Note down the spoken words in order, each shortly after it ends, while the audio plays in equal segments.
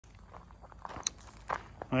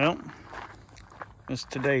Well, this is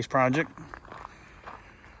today's project.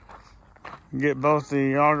 Get both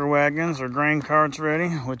the auger wagons or grain carts ready,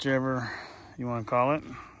 whichever you want to call it.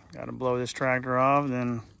 Got to blow this tractor off,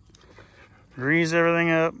 then grease everything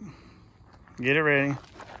up, get it ready.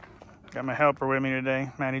 Got my helper with me today,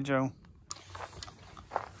 Matty Joe.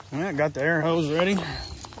 Yeah, got the air hose ready,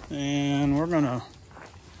 and we're gonna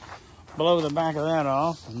blow the back of that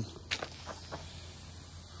off. And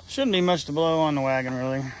shouldn't be much to blow on the wagon,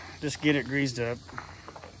 really. Just get it greased up.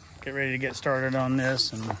 Get ready to get started on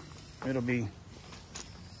this, and it'll be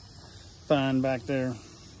fine back there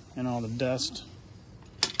in all the dust.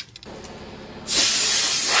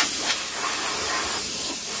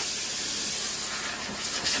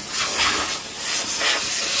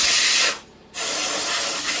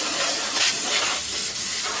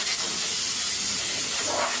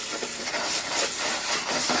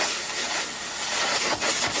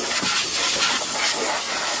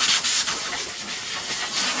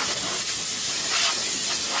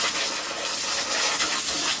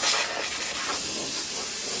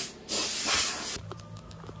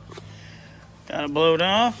 Got it blowed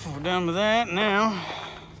off. We're done with that now.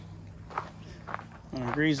 I'm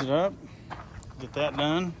gonna grease it up, get that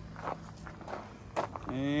done,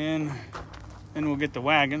 and then we'll get the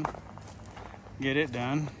wagon, get it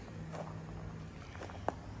done.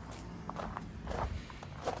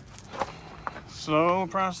 Slow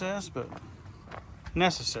process, but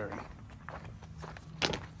necessary.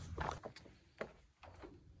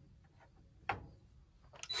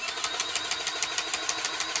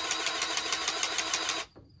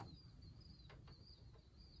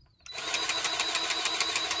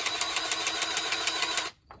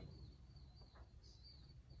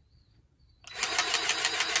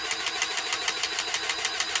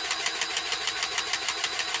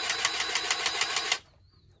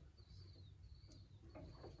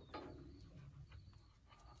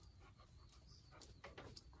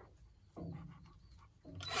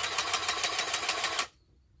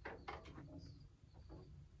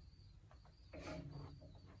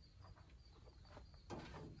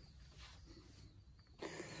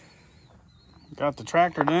 Got the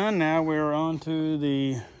tractor done. Now we're on to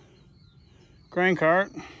the grain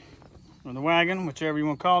cart or the wagon, whichever you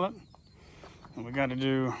want to call it. And we got to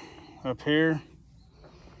do up here,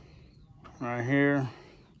 right here,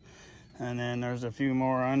 and then there's a few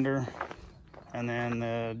more under, and then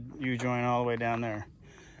the U-joint all the way down there.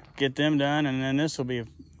 Get them done, and then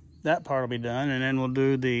that part will be done, and then we'll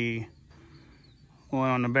do the one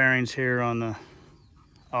on the bearings here on the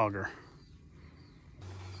auger.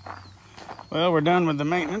 Well, we're done with the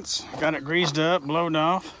maintenance. Got it greased up, blowed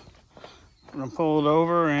off. We're gonna pull it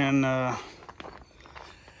over and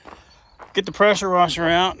get the pressure washer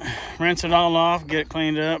out, rinse it all off, get it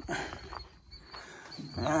cleaned up,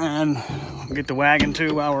 and get the wagon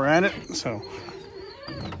too while we're at it. So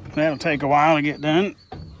that'll take a while to get done.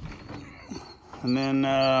 And then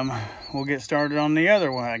we'll get started on the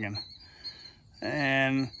other wagon.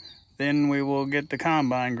 And then we will get the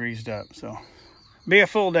combine greased up. So be a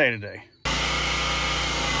full day today.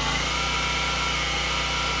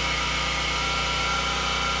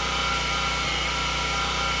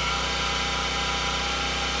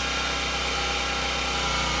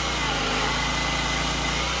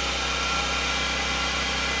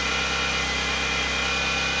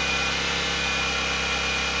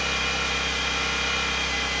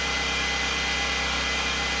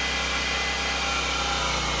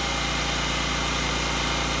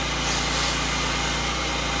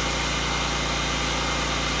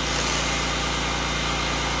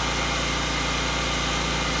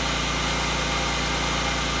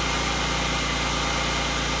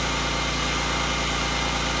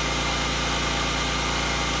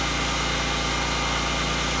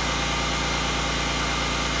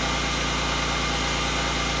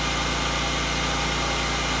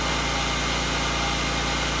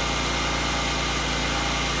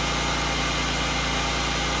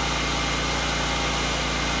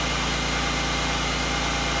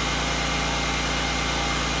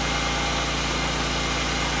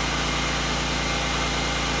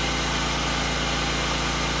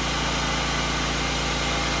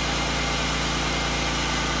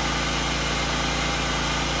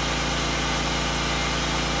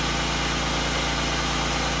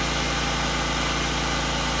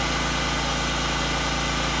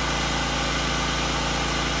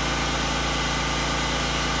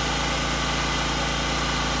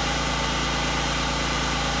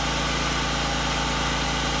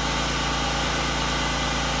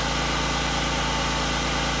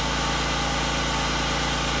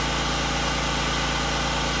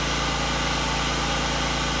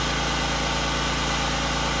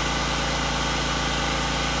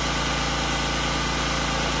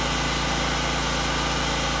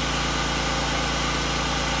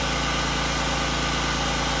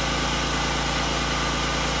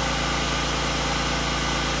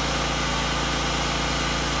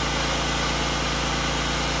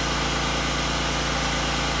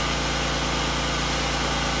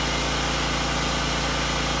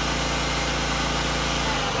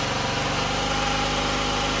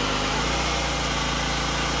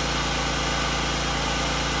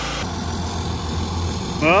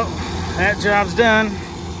 Well, that job's done.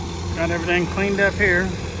 Got everything cleaned up here,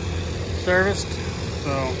 serviced.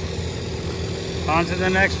 So on to the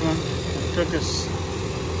next one. It took us,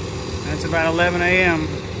 that's about 11 a.m.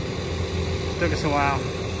 Took us a while,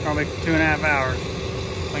 probably 2.5 hours.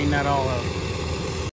 Clean that all up.